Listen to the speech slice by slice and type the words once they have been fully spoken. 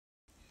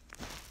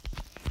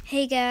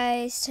Hey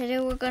guys,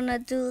 today we're gonna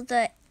do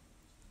the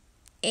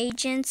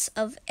Agents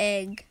of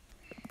Egg.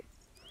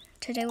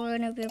 Today we're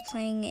gonna be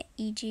playing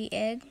EG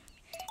Egg.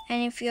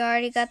 And if you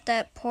already got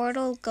that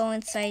portal, go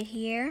inside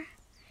here.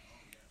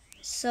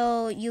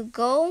 So you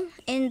go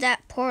in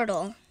that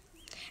portal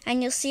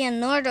and you'll see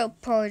another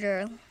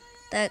portal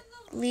that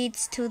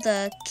leads to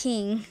the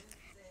King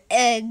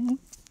Egg.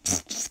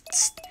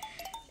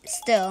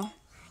 Still,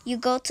 you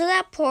go to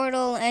that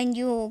portal and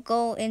you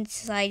go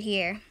inside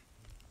here.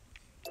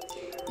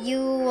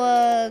 You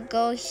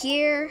go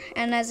here,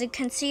 and as you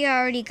can see, I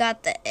already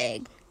got the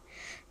egg.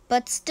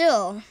 But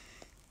still,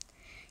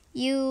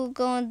 you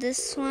go in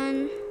this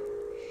one.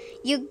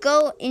 You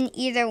go in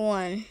either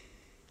one.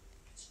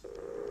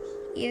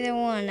 Either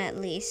one, at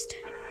least.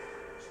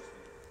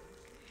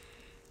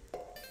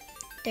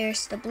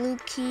 There's the blue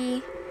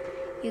key.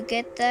 You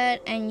get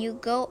that, and you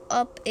go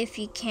up if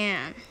you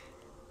can.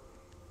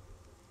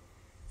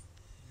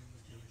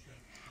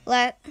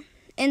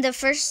 In the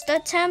first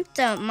attempt,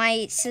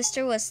 my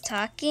sister was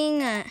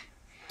talking,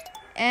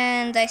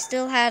 and I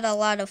still had a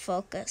lot of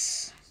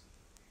focus.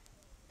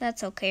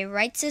 That's okay,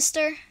 right,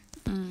 sister?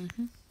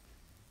 Mm-hmm.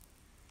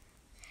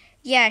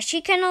 Yeah,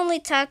 she can only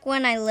talk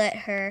when I let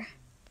her,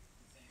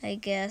 I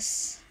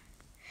guess.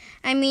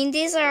 I mean,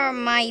 these are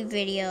my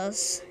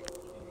videos.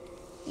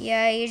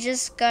 Yeah, you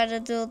just gotta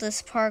do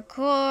this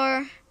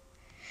parkour.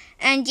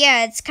 And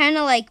yeah, it's kind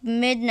of like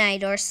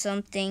midnight or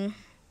something.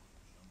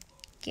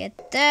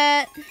 Get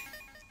that.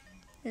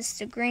 This is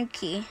the green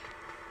key.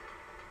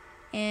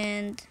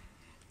 And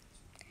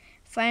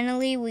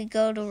finally, we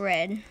go to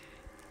red.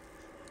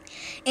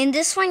 In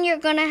this one, you're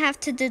gonna have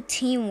to do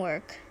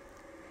teamwork,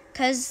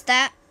 cause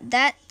that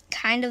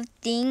kind of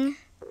thing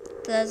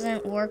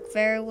doesn't work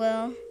very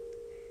well.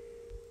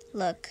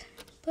 Look.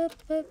 Boop,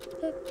 boop,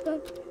 boop,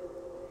 boop.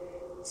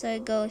 So I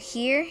go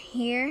here,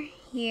 here,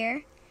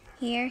 here,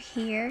 here,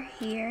 here,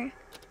 here,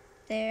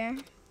 there.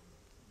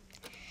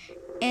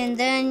 And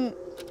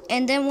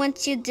then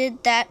once you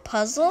did that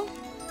puzzle,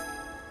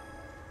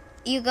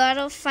 you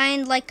gotta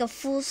find like a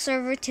full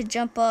server to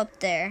jump up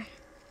there.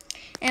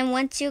 And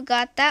once you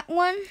got that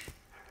one,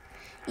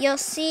 you'll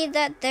see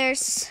that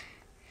there's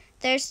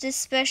this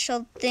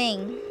special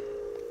thing.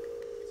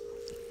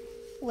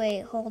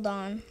 Wait, hold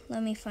on.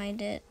 Let me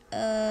find it.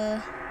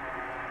 Oh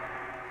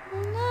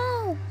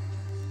no.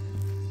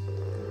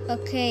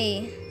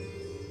 Okay.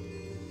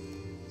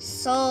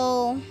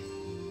 So,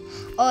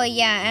 oh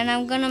yeah, and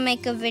I'm gonna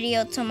make a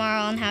video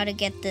tomorrow on how to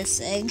get this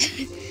egg.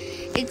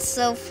 It's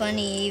so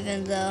funny,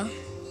 even though.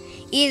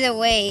 Either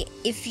way,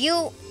 if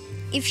you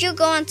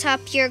go on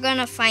top, you're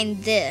gonna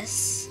find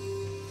this.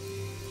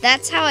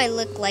 That's how I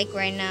look like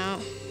right now.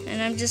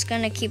 And I'm just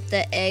gonna keep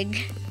the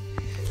egg.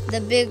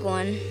 The big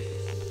one.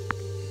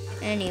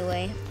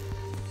 Anyway.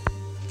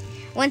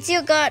 Once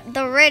you got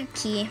the red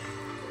key,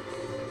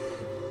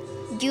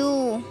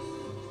 you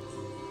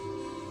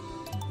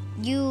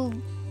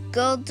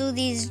go do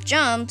these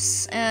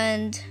jumps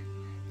and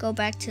go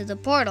back to the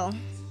portal.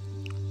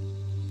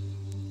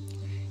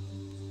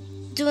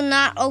 Do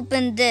not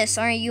open this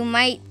or you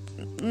might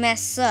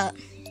mess up.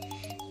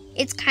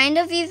 It's kind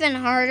of even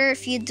harder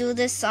if you do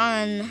this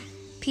on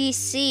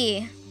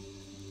PC.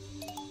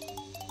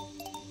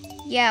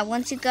 Yeah,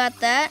 once you got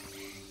that,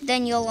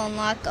 then you'll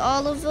unlock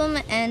all of them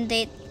and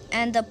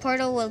the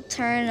portal will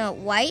turn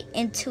white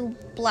into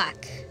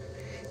black.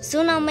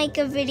 Soon I'll make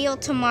a video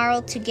tomorrow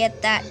to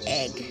get that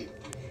egg.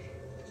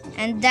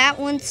 And that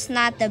one's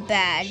not the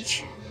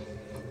badge.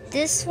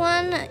 This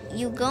one,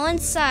 you go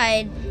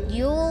inside,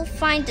 you'll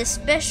find a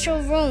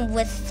special room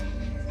with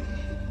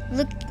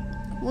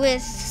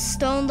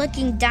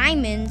stone-looking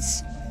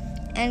diamonds,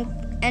 and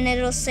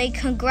it'll say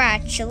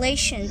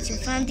congratulations, you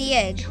found the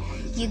egg.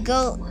 You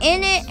go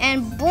in it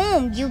and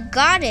boom, you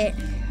got it.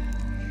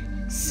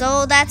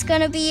 So that's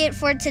gonna be it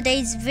for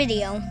today's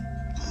video.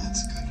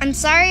 I'm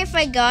sorry if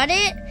I got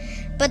it,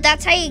 but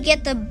that's how you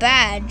get the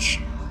badge.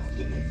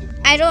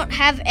 I don't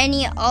have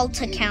any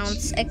alt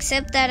accounts,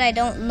 except that I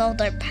don't know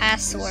their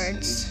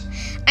passwords.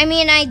 I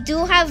mean, I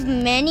do have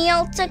many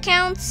alt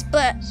accounts,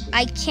 but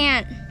I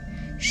can't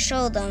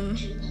show them.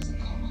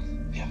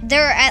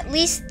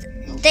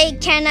 They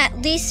can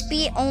at least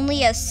be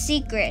only a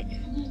secret.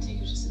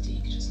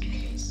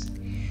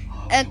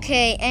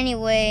 Okay,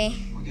 anyway.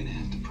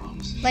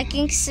 Like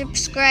and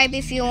subscribe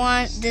if you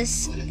want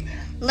this.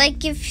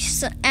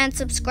 And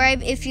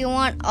subscribe if you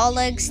want all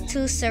eggs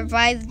to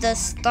survive the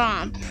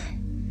stomp.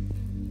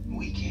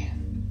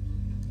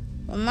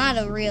 Well, not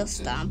a real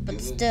stomp, but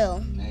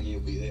still.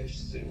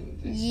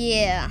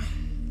 Yeah.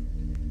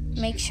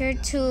 Make sure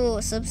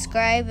to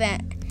subscribe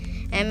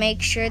and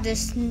make sure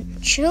this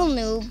chill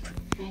noob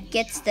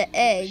gets the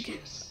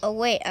egg. Oh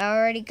wait, I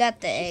already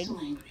got the egg.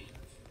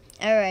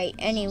 Alright,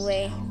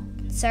 anyway.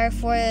 Sorry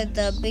for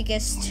the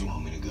biggest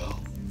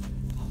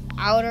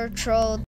outer troll.